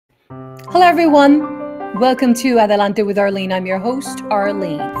Hello, everyone. Welcome to Adelante with Arlene. I'm your host,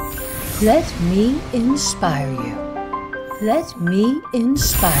 Arlene. Let me inspire you. Let me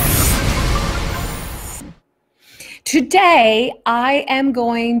inspire you. Today, I am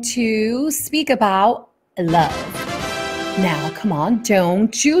going to speak about love. Now, come on,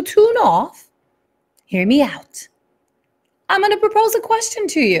 don't you tune off. Hear me out. I'm going to propose a question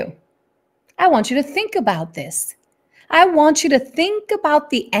to you. I want you to think about this. I want you to think about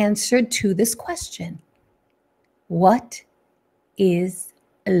the answer to this question. What is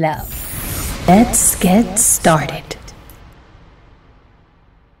love? Let's get started.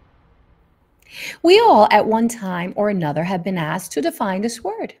 We all, at one time or another, have been asked to define this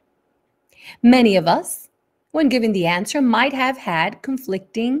word. Many of us, when given the answer, might have had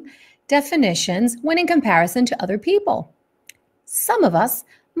conflicting definitions when in comparison to other people. Some of us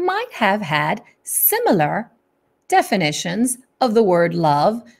might have had similar definitions of the word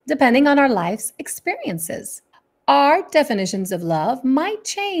love, depending on our life's experiences. Our definitions of love might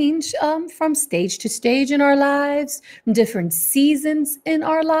change from stage to stage in our lives, from different seasons in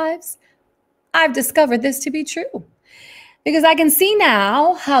our lives. I've discovered this to be true because I can see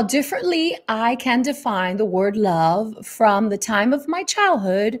now how differently I can define the word love from the time of my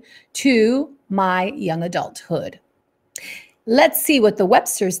childhood to my young adulthood. Let's see what the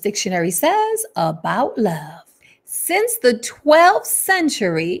Webster's Dictionary says about love. Since the 12th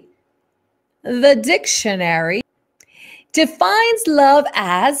century, the dictionary defines love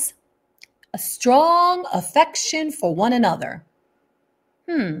as a strong affection for one another.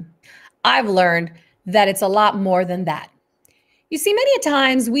 I've learned that it's a lot more than that. You see, many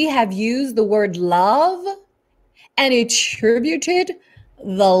times we have used the word love and attributed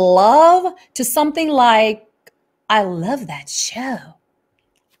the love to something like, I love that show.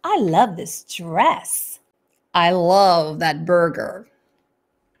 I love this dress. I love that burger.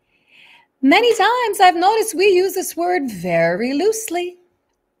 Many times I've noticed we use this word very loosely.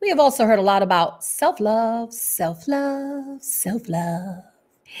 We have also heard a lot about self-love, self-love, self-love.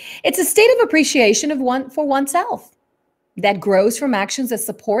 It's a state of appreciation for oneself that grows from actions that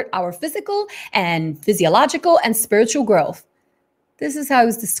support our physical and physiological and spiritual growth. This is how it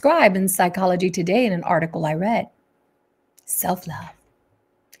was described in Psychology Today in an article I read. Self-love,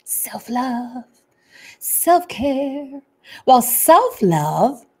 self-love, self-care. While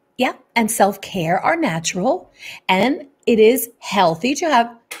self-love, and self-care are natural, and it is healthy to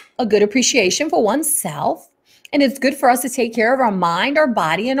have a good appreciation for oneself, and it's good for us to take care of our mind, our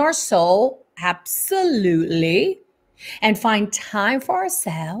body, and our soul, absolutely, and find time for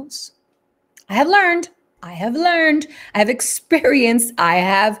ourselves. I have experienced, I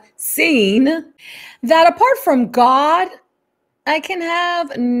have seen that apart from God, I can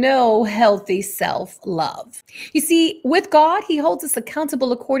have no healthy self-love. You see, with God, He holds us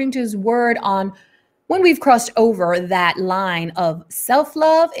accountable according to His word on when we've crossed over that line of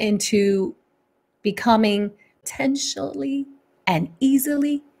self-love into becoming potentially and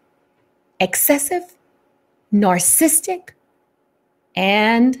easily excessive, narcissistic,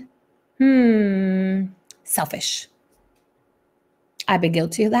 and selfish. I've been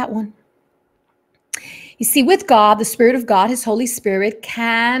guilty of that one. You see, with God, the Spirit of God, His Holy Spirit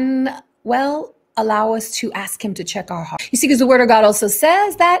can, allow us to ask Him to check our heart. You see, because the Word of God also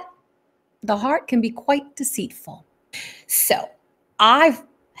says that the heart can be quite deceitful. So I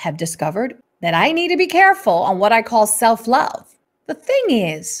have discovered that I need to be careful on what I call self-love. The thing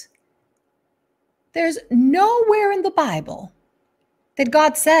is, there's nowhere in the Bible that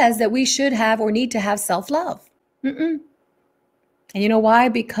God says that we should have or need to have self-love. And you know why?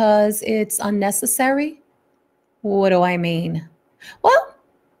 Because it's unnecessary. What do I mean? Well,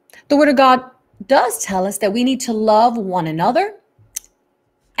 the Word of God does tell us that we need to love one another,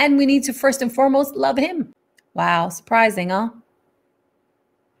 and we need to first and foremost love Him. Wow, surprising, huh?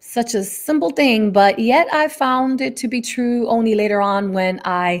 Such a simple thing, but yet I found it to be true only later on when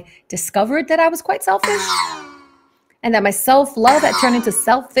I discovered that I was quite selfish and that my self-love had turned into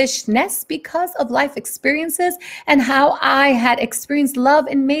selfishness because of life experiences and how I had experienced love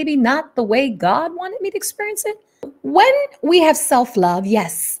in maybe not the way God wanted me to experience it. When we have self-love,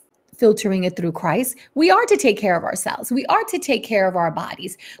 yes, filtering it through Christ, we are to take care of ourselves. We are to take care of our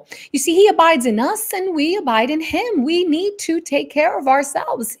bodies. You see, He abides in us and we abide in Him. We need to take care of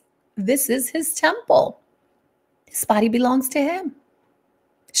ourselves. This is His temple. This body belongs to Him.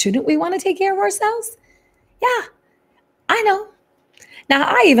 Shouldn't we want to take care of ourselves? Yeah, I know. Now,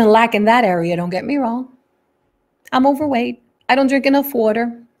 I even lack in that area, don't get me wrong. I'm overweight. I don't drink enough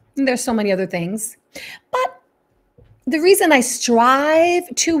water. And there's so many other things. But the reason I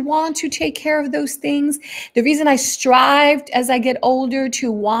strive to want to take care of those things, the reason I strived as I get older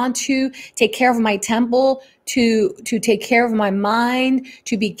to want to take care of my temple, to take care of my mind,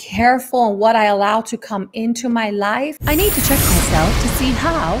 to be careful on what I allow to come into my life. I need to check myself to see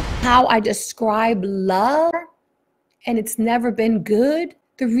how I describe love, and it's never been good.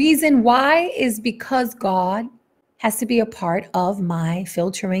 The reason why is because God has to be a part of my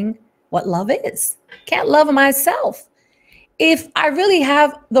filtering what love is. Can't love myself if I really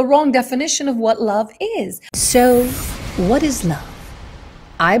have the wrong definition of what love is. So, what is love?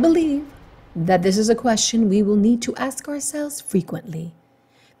 I believe that this is a question we will need to ask ourselves frequently.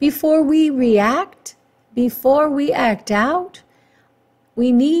 Before we react, before we act out,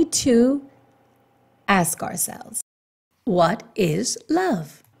 we need to ask ourselves, what is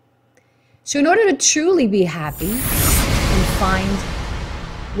love? So in order to truly be happy and find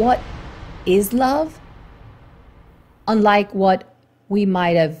what is love, unlike what we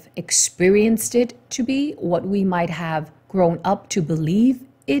might have experienced it to be, what we might have grown up to believe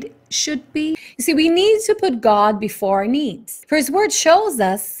it should be. You see, we need to put God before our needs. For his word shows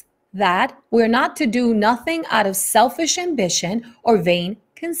us that we're not to do nothing out of selfish ambition or vain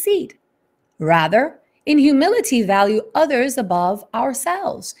conceit. Rather, in humility, value others above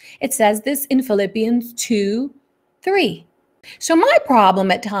ourselves. It says this in Philippians 2:3. So my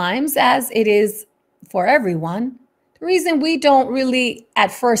problem at times, as it is for everyone, the reason we don't really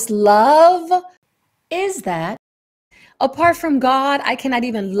at first love is that apart from God, I cannot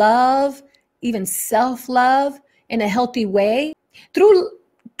even love, even self-love in a healthy way. Through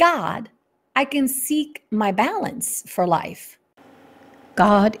God, I can seek my balance for life.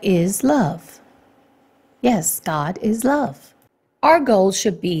 God is love. Yes, God is love. Our goal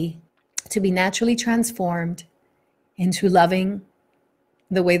should be to be naturally transformed into loving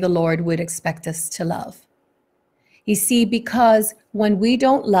the way the Lord would expect us to love. You see, because when we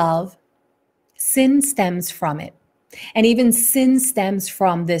don't love, sin stems from it. And even sin stems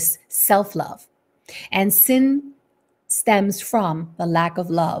from this self-love. And sin stems from the lack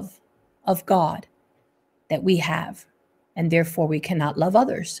of love of God that we have. And therefore, we cannot love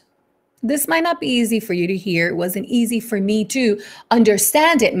others. This might not be easy for you to hear. It wasn't easy for me to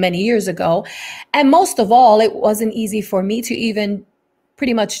understand it many years ago. And most of all, it wasn't easy for me to even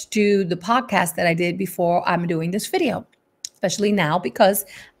pretty much do the podcast that I did before I'm doing this video, especially now because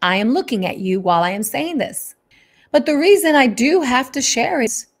I am looking at you while I am saying this. But the reason I do have to share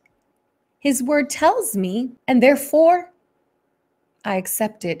is his word tells me, and therefore I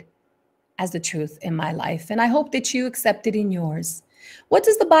accept it as the truth in my life. And I hope that you accept it in yours. What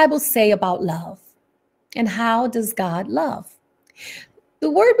does the Bible say about love? And how does God love?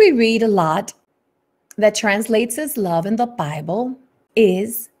 The word we read a lot that translates as love in the Bible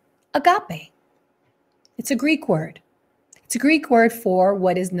is agape. It's a Greek word. It's a Greek word for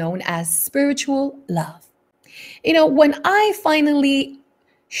what is known as spiritual love. You know, when I finally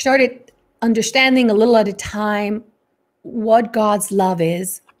started understanding a little at a time what God's love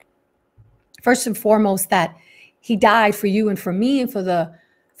is, first and foremost, that he died for you and for me and for the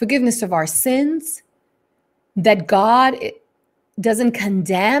forgiveness of our sins, that God doesn't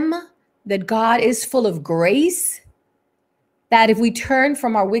condemn, that God is full of grace, that if we turn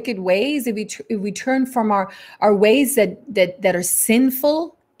from our wicked ways, if we turn from our ways that are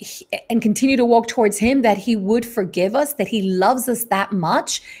sinful and continue to walk towards him, that he would forgive us, that he loves us that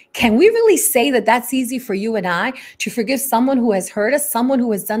much. Can we really say that that's easy for you and I to forgive someone who has hurt us, someone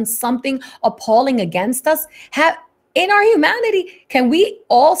who has done something appalling against us? In our humanity, can we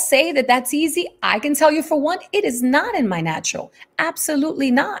all say that that's easy? I can tell you for one, it is not in my natural. Absolutely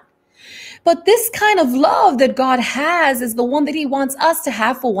not. But this kind of love that God has is the one that he wants us to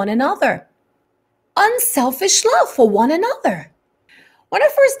have for one another. Unselfish love for one another. When I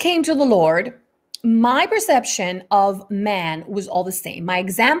first came to the Lord, my perception of man was all the same. My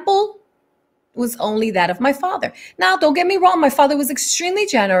example was only that of my father. Now, don't get me wrong. My father was extremely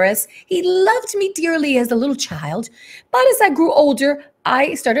generous. He loved me dearly as a little child. But as I grew older,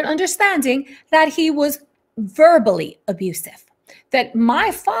 I started understanding that he was verbally abusive. That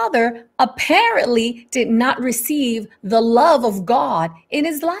my father apparently did not receive the love of God in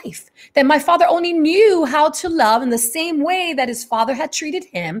his life. That my father only knew how to love in the same way that his father had treated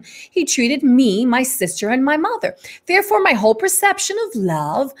him. He treated me, my sister, and my mother. Therefore, my whole perception of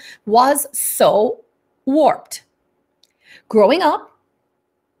love was so warped. Growing up,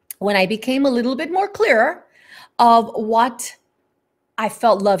 when I became a little bit more clearer of what I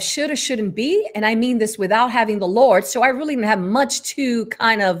felt love should or shouldn't be, and I mean this without having the Lord, so I really didn't have much to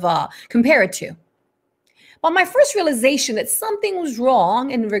kind of compare it to. Well, my first realization that something was wrong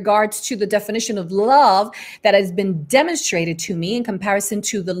in regards to the definition of love that has been demonstrated to me in comparison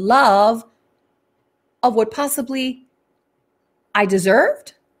to the love of what possibly I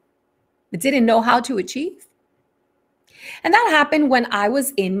deserved, but didn't know how to achieve. And that happened when I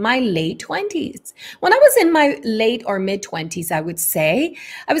was in my late 20s. When I was in my late or mid 20s, I would say,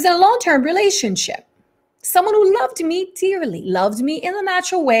 I was in a long-term relationship. Someone who loved me dearly, loved me in the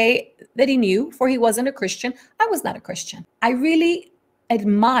natural way that he knew, for he wasn't a Christian. I was not a Christian. I really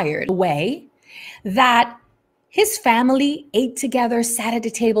admired the way that his family ate together, sat at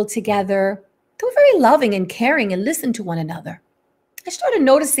the table together. They were very loving and caring and listened to one another. I started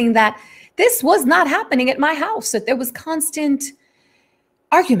noticing that this was not happening at my house, that there was constant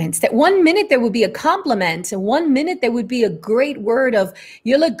arguments, that 1 minute there would be a compliment and 1 minute there would be a great word of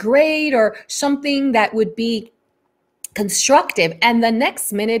you look great or something that would be constructive. And the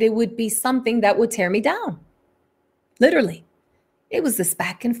next minute it would be something that would tear me down. Literally. It was this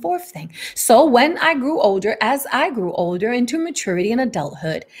back and forth thing. So when I grew older, as I grew older into maturity and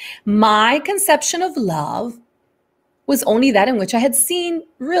adulthood, my conception of love was only that in which I had seen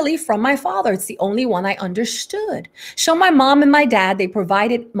really from my father. It's the only one I understood. So my mom and my dad, they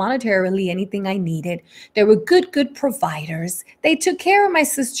provided monetarily anything I needed. They were good providers. They took care of my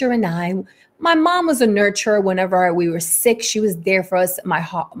sister and I. My mom was a nurturer whenever we were sick. She was there for us.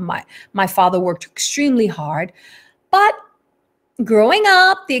 My father worked extremely hard. But growing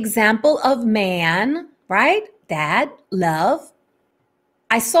up, the example of man, right? Dad, love.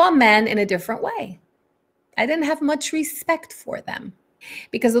 I saw men in a different way. I didn't have much respect for them.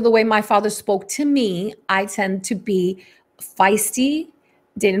 Because of the way my father spoke to me, I tend to be feisty,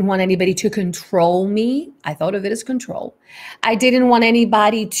 didn't want anybody to control me. I thought of it as control. I didn't want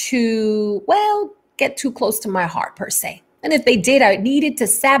anybody to, well, get too close to my heart per se. And if they did, I needed to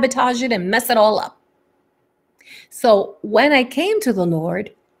sabotage it and mess it all up. So when I came to the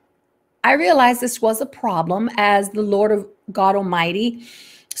Lord, I realized this was a problem as the Lord of God Almighty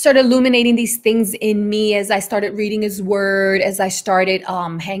started illuminating these things in me as I started reading his word, as I started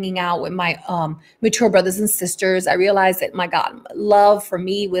hanging out with my mature brothers and sisters. I realized that, my God, love for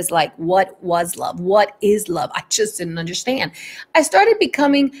me was like, what was love? What is love? I just didn't understand. I started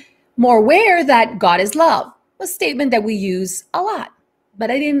becoming more aware that God is love, a statement that we use a lot, but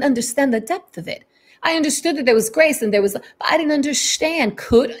I didn't understand the depth of it. I understood that there was grace and there was, but I didn't understand,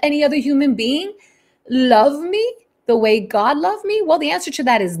 could any other human being love me the way God loved me? Well, the answer to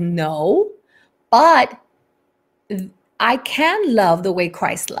that is no, but I can love the way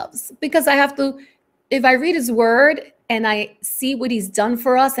Christ loves, because I have to, if I read his word and I see what he's done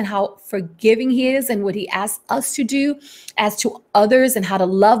for us and how forgiving he is and what he asks us to do as to others and how to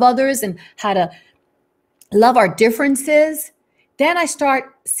love others and how to love our differences, then I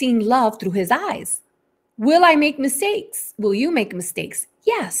start seeing love through his eyes. Will I make mistakes? Will you make mistakes?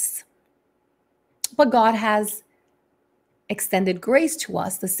 Yes. But God has extended grace to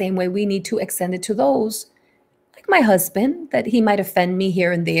us the same way we need to extend it to those, like my husband, that he might offend me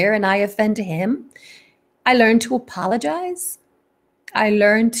here and there and I offend him. I learned to apologize. I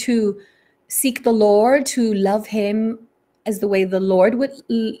learned to seek the Lord, to love him as the way the Lord would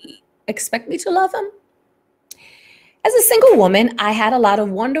expect me to love him. As a single woman, I had a lot of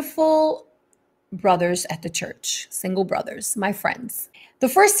wonderful brothers at the church, single brothers, my friends. The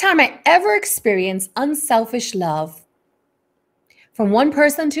first time I ever experienced unselfish love from one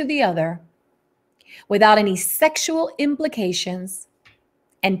person to the other without any sexual implications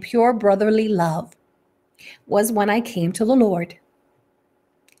and pure brotherly love was when I came to the Lord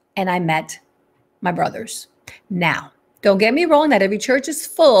and I met my brothers. Now, don't get me wrong, not every church is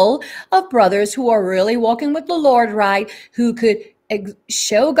full of brothers who are really walking with the Lord, right? Who could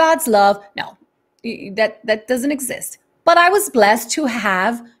show God's love. No, that doesn't exist. But I was blessed to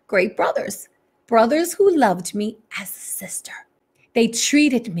have great brothers who loved me as a sister. They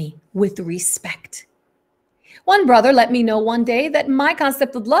treated me with respect. One brother let me know one day that my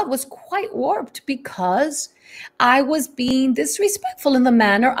concept of love was quite warped because I was being disrespectful in the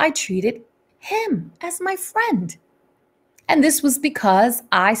manner I treated him as my friend. And this was because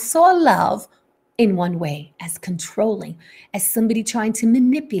I saw love in one way, as controlling, as somebody trying to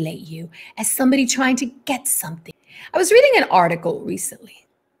manipulate you, as somebody trying to get something. I was reading an article recently,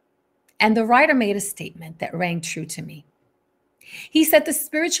 and the writer made a statement that rang true to me. He said the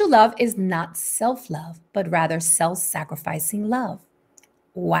spiritual love is not self-love, but rather self-sacrificing love.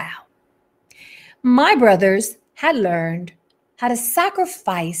 Wow. My brothers had learned how to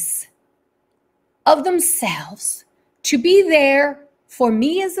sacrifice of themselves to be there for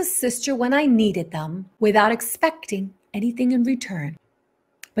me as a sister when I needed them without expecting anything in return.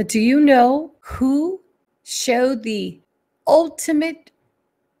 But do you know who showed the ultimate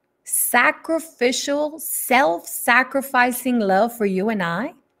sacrificial, self-sacrificing love for you and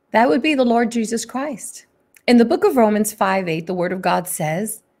I, that would be the Lord Jesus Christ. In the book of Romans 5:8, the word of God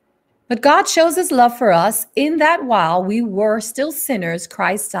says, "But God shows his love for us in that while we were still sinners,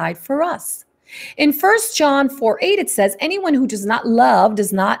 Christ died for us." In 1 John 4:8, it says, "Anyone who does not love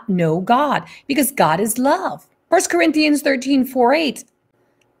does not know God, because God is love." 1 Corinthians 13:4-8,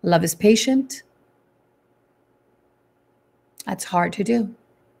 love is patient. That's hard to do.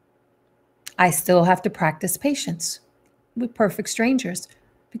 I still have to practice patience with perfect strangers,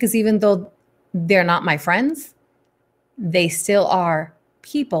 because even though they're not my friends, they still are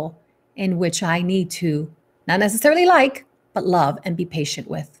people in which I need to not necessarily like, but love and be patient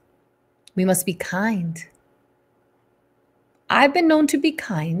with. We must be kind. I've been known to be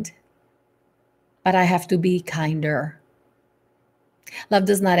kind, but I have to be kinder. Love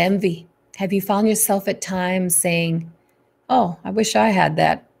does not envy. Have you found yourself at times saying, "Oh, I wish I had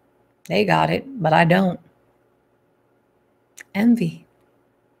that. They got it, but I don't"? Envy.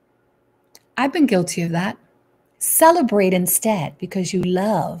 I've been guilty of that. Celebrate instead, because you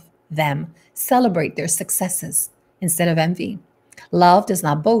love them. Celebrate their successes instead of envy. Love does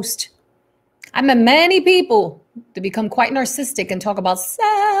not boast. I've met many people to become quite narcissistic and talk about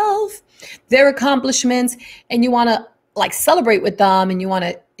self, their accomplishments, and you want to like celebrate with them, and you want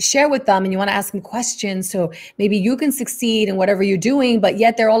to share with them, and you want to ask them questions so maybe you can succeed in whatever you're doing, but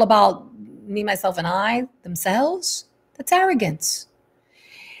yet they're all about me, myself, and I, themselves. That's arrogance.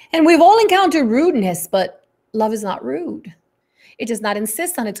 And we've all encountered rudeness, but love is not rude. It does not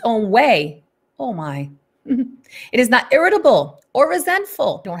insist on its own way. Oh my. It is not irritable or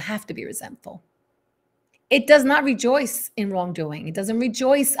resentful. You don't have to be resentful. It does not rejoice in wrongdoing. It doesn't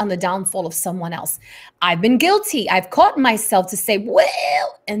rejoice on the downfall of someone else. I've been guilty. I've caught myself to say,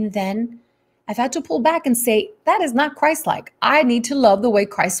 well, and then I've had to pull back and say, that is not Christ-like. I need to love the way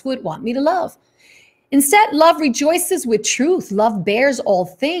Christ would want me to love. Instead, love rejoices with truth. Love bears all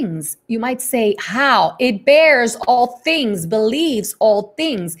things. You might say, how? It bears all things, believes all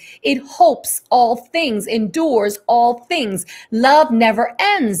things. It hopes all things, endures all things. Love never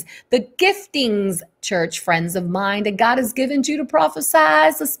ends. The giftings, church friends of mine, that God has given you to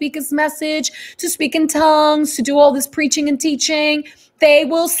prophesy, to speak his message, to speak in tongues, to do all this preaching and teaching, they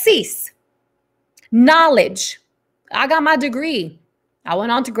will cease. Knowledge. I got my degree. I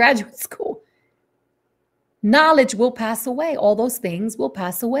went on to graduate school. Knowledge will pass away. All those things will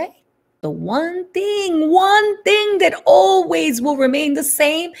pass away. The one thing that always will remain the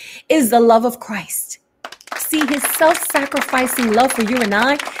same is the love of Christ. See his self-sacrificing love for you and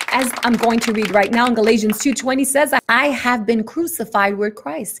I, as I'm going to read right now in Galatians 2:20 says, I have been crucified with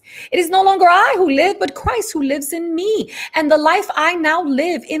Christ. It is no longer I who live, but Christ who lives in me. And the life I now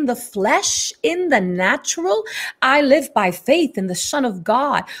live in the flesh, in the natural, I live by faith in the Son of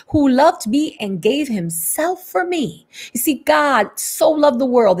God who loved me and gave himself for me. You see, God so loved the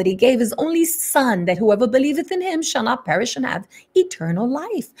world that he gave his only son, that whoever believeth in him shall not perish and have eternal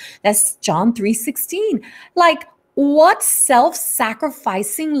life. That's John 3:16. Like, what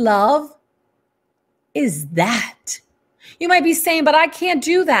self-sacrificing love is that? You might be saying, but I can't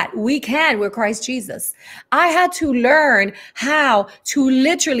do that. We can with Christ Jesus. I had to learn how to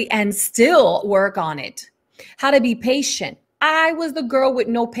literally and still work on it, how to be patient. I was the girl with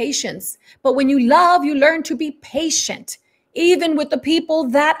no patience. But when you love, you learn to be patient, even with the people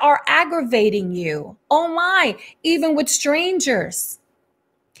that are aggravating you. Oh my, even with strangers.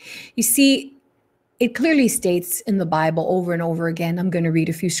 You see, it clearly states in the Bible over and over again, I'm going to read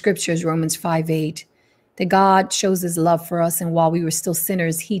a few scriptures, Romans 5:8, that God shows his love for us, and while we were still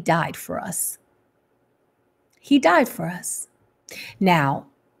sinners, he died for us. He died for us. Now,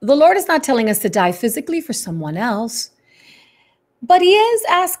 the Lord is not telling us to die physically for someone else, but he is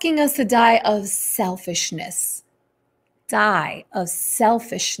asking us to die of selfishness. Die of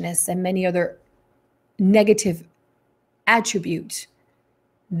selfishness and many other negative attributes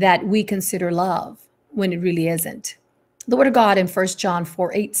that we consider love when it really isn't. The word of God in 1 John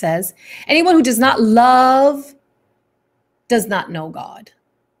 4:8 says, anyone who does not love does not know God,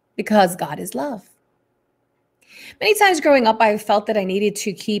 because God is love. Many times growing up, I felt that I needed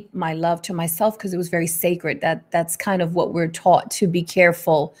to keep my love to myself because it was very sacred. That's kind of what we're taught, to be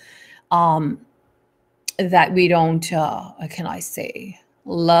careful that we don't, can I say,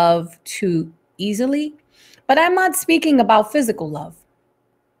 love too easily. But I'm not speaking about physical love.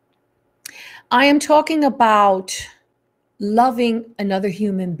 I am talking about loving another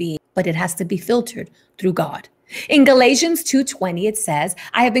human being, but it has to be filtered through God. In Galatians 2:20, it says,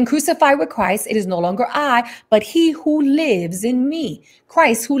 I have been crucified with Christ. It is no longer I, but he who lives in me.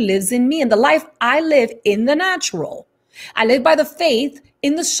 Christ who lives in me. And the life I live in the natural, I live by the faith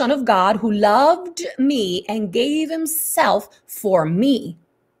in the Son of God who loved me and gave himself for me.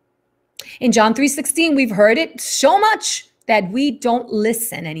 In John 3:16, we've heard it so much that we don't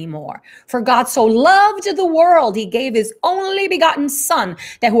listen anymore. For God so loved the world, he gave his only begotten Son,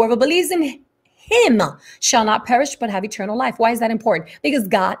 that whoever believes in him shall not perish but have eternal life. Why is that important? Because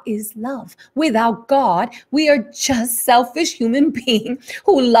God is love. Without God, we are just selfish human beings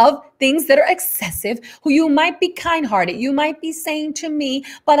who love things that are excessive, who you might be kind-hearted. You might be saying to me,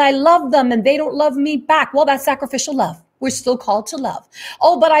 but I love them and they don't love me back. Well, that's sacrificial love. We're still called to love.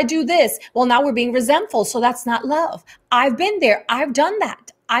 Oh, but I do this. Well, now we're being resentful, so that's not love. I've been there. I've done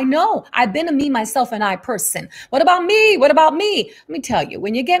that. I know. I've been a me, myself, and I person. What about me? What about me? Let me tell you,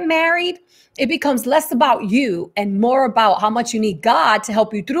 when you get married, it becomes less about you and more about how much you need God to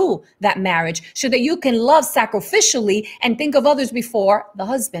help you through that marriage so that you can love sacrificially and think of others before the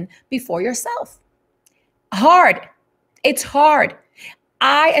husband, before yourself. Hard. It's hard.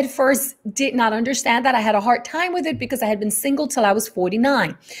 I at first did not understand that. I had a hard time with it because I had been single till I was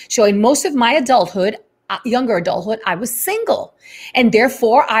 49. So in most of my adulthood, younger adulthood, I was single. And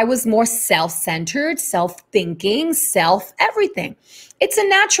therefore, I was more self-centered, self-thinking, self-everything. It's a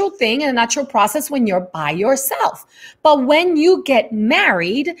natural thing and a natural process when you're by yourself. But when you get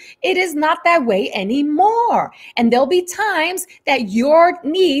married, it is not that way anymore. And there'll be times that your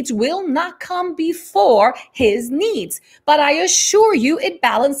needs will not come before his needs. But I assure you, it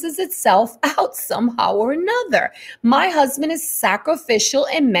balances itself out somehow or another. My husband is sacrificial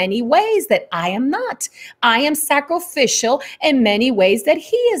in many ways that I am not. I am sacrificial in many ways that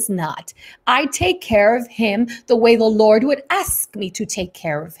he is not. I take care of him the way the Lord would ask me to take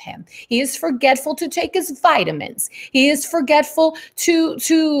care of him. He is forgetful to take his vitamins. He is forgetful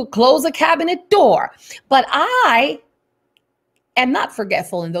to close a cabinet door. But I am not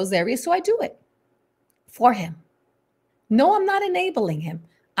forgetful in those areas, so I do it for him. No, I'm not enabling him.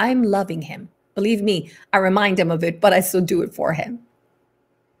 I'm loving him. Believe me, I remind him of it, but I still do it for him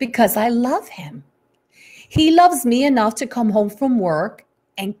because I love him. He loves me enough to come home from work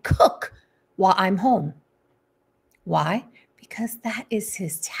and cook while I'm home. Why? Because that is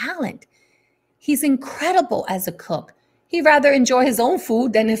his talent. He's incredible as a cook. He'd rather enjoy his own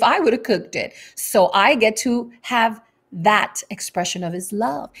food than if I would have cooked it. So I get to have that expression of his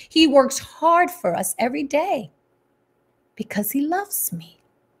love. He works hard for us every day because he loves me.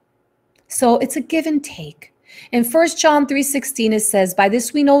 So it's a give and take. In 1 John 3:16, it says, by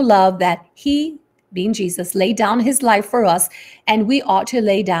this we know love, that he, being Jesus, laid down his life for us, and we ought to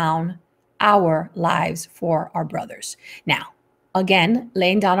lay down our lives for our brothers. Now, again,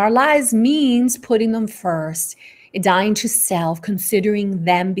 laying down our lives means putting them first, dying to self, considering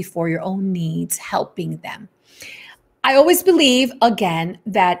them before your own needs, helping them. I always believe, again,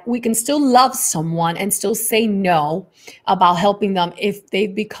 that we can still love someone and still say no about helping them if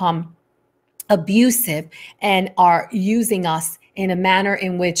they've become abusive and are using us in a manner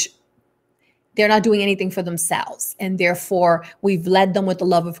in which they're not doing anything for themselves. And therefore, we've led them with the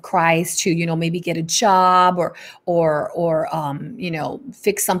love of Christ to, maybe get a job or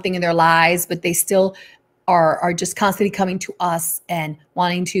fix something in their lives, but they still are just constantly coming to us and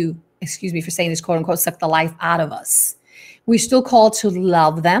wanting to, excuse me for saying this, quote unquote, suck the life out of us. We're still called to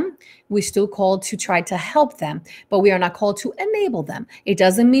love them. We're still called to try to help them, but we are not called to enable them. It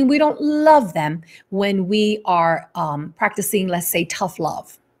doesn't mean we don't love them when we are practicing, let's say, tough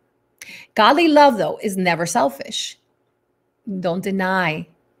love. Godly love, though, is never selfish. Don't deny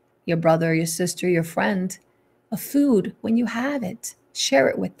your brother, your sister, your friend a food when you have it. Share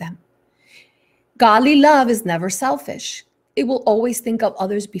it with them. Godly love is never selfish. It will always think of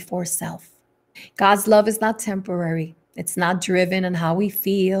others before self. God's love is not temporary. It's not driven on how we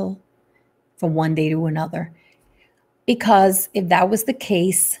feel from one day to another. Because if that was the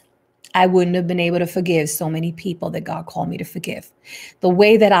case, I wouldn't have been able to forgive so many people that God called me to forgive. The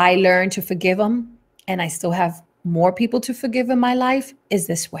way that I learned to forgive them, and I still have more people to forgive in my life, is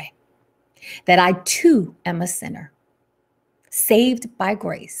this way. That I too am a sinner, saved by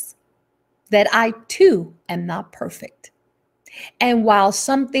grace. That I too am not perfect. And while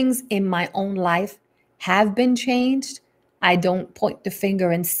some things in my own life have been changed, I don't point the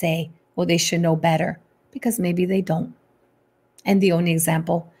finger and say, well, they should know better, because maybe they don't. And the only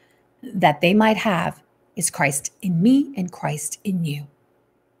example that they might have is Christ in me and Christ in you.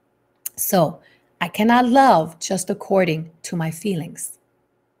 So I cannot love just according to my feelings.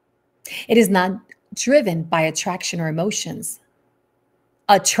 It is not driven by attraction or emotions.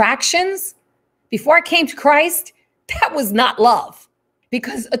 Attractions Before I came to Christ, that was not love,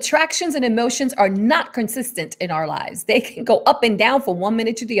 because attractions and emotions are not consistent in our lives. They can go up and down from one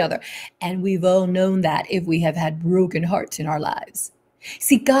minute to the other. And we've all known that if we have had broken hearts in our lives.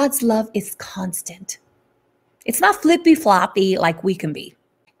 See, God's love is constant. It's not flippy floppy like we can be.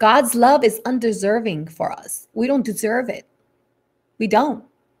 God's love is undeserving for us. We don't deserve it. We don't.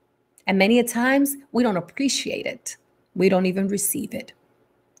 And many a times we don't appreciate it. We don't even receive it.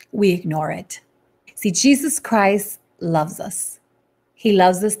 We ignore it. See, Jesus Christ loves us. He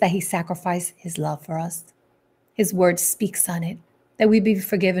loves us that he sacrificed his love for us. His word speaks on it, that we be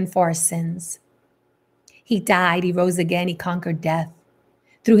forgiven for our sins. He died, he rose again, he conquered death.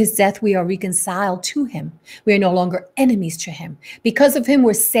 Through his death, we are reconciled to him. We are no longer enemies to him. Because of him,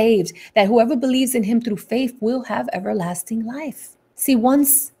 we're saved, that whoever believes in him through faith will have everlasting life. See,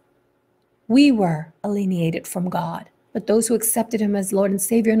 once we were alienated from God, but those who accepted him as Lord and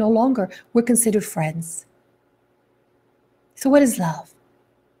Savior no longer were considered friends. So what is love?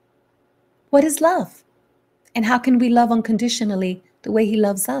 What is love? And how can we love unconditionally the way he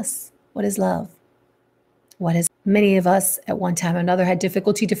loves us? What is love? What is? Many of us at one time or another had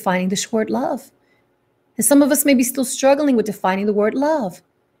difficulty defining this word love. And some of us may be still struggling with defining the word love.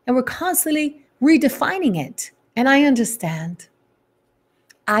 And we're constantly redefining it. And I understand.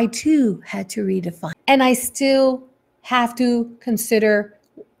 I too had to redefine. And I still have to consider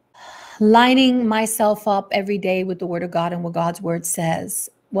lining myself up every day with the word of God and what God's word says,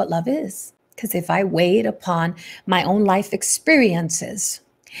 what love is. Because if I weigh it upon my own life experiences,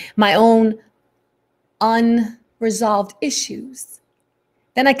 my own unresolved issues,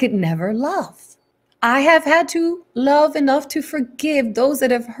 then I could never love. I have had to love enough to forgive those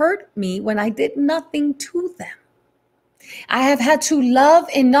that have hurt me when I did nothing to them. I have had to love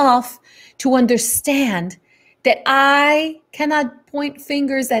enough to understand that I cannot point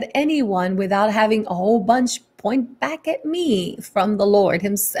fingers at anyone without having a whole bunch point back at me from the Lord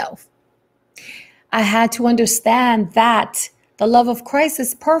himself. I had to understand that the love of Christ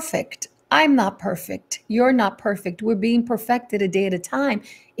is perfect. I'm not perfect. You're not perfect. We're being perfected a day at a time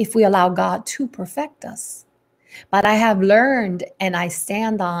if we allow God to perfect us. But I have learned, and I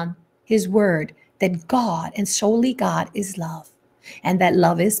stand on his word, that God and solely God is love, and that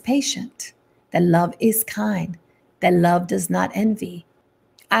love is patient, that love is kind, that love does not envy.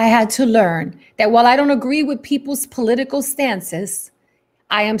 I had to learn that while I don't agree with people's political stances,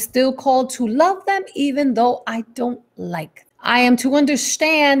 I am still called to love them even though I don't like them. I am to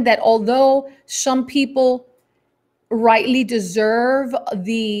understand that although some people rightly deserve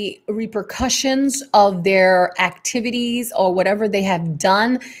the repercussions of their activities or whatever they have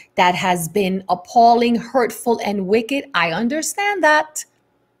done that has been appalling, hurtful, and wicked, I understand that.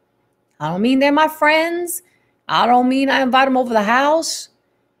 I don't mean they're my friends. I don't mean I invite them over the house.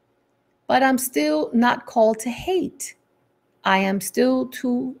 But I'm still not called to hate. I am still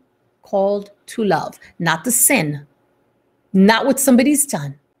called to love, not to sin, not what somebody's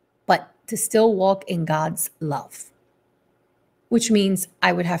done, but to still walk in God's love, which means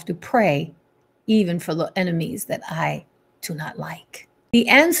I would have to pray even for the enemies that I do not like. The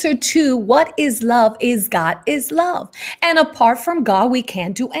answer to what is love is God is love. And apart from God, we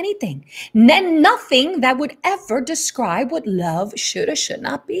can't do anything. Nothing that would ever describe what love should or should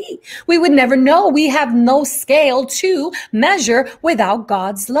not be. We would never know. We have no scale to measure without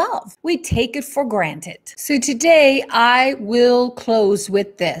God's love. We take it for granted. So today I will close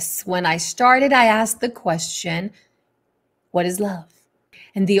with this. When I started, I asked the question, what is love?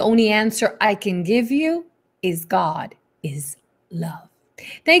 And the only answer I can give you is God is love.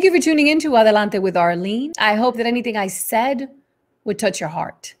 Thank you for tuning in to Adelante with Arlene. I hope that anything I said would touch your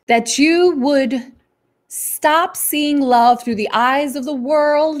heart, that you would stop seeing love through the eyes of the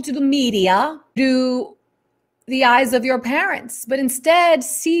world, through the media, through the eyes of your parents, but instead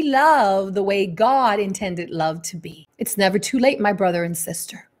see love the way God intended love to be. It's never too late, my brother and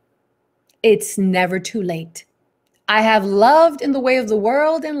sister. It's never too late. I have loved in the way of the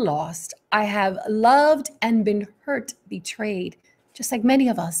world and lost. I have loved and been hurt, betrayed, just like many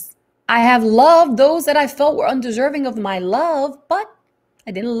of us. I have loved those that I felt were undeserving of my love, but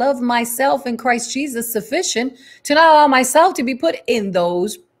I didn't love myself in Christ Jesus sufficient to not allow myself to be put in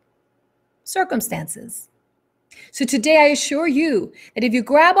those circumstances. So today I assure you that if you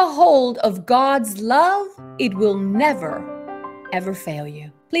grab a hold of God's love, it will never, ever fail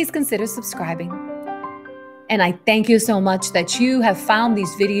you. Please consider subscribing. And I thank you so much that you have found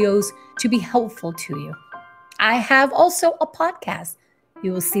these videos to be helpful to you. I have also a podcast.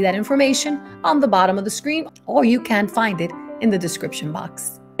 You will see that information on the bottom of the screen, or you can find it in the description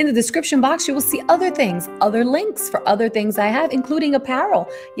box. In the description box, you will see other things, other links for other things I have, including apparel.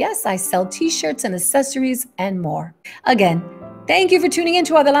 Yes, I sell t-shirts and accessories and more. Again, thank you for tuning in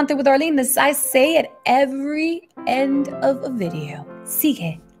to Adelante with Arlene. As I say at every end of a video,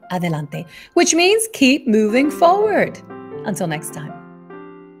 sigue adelante, which means keep moving forward. Until next time.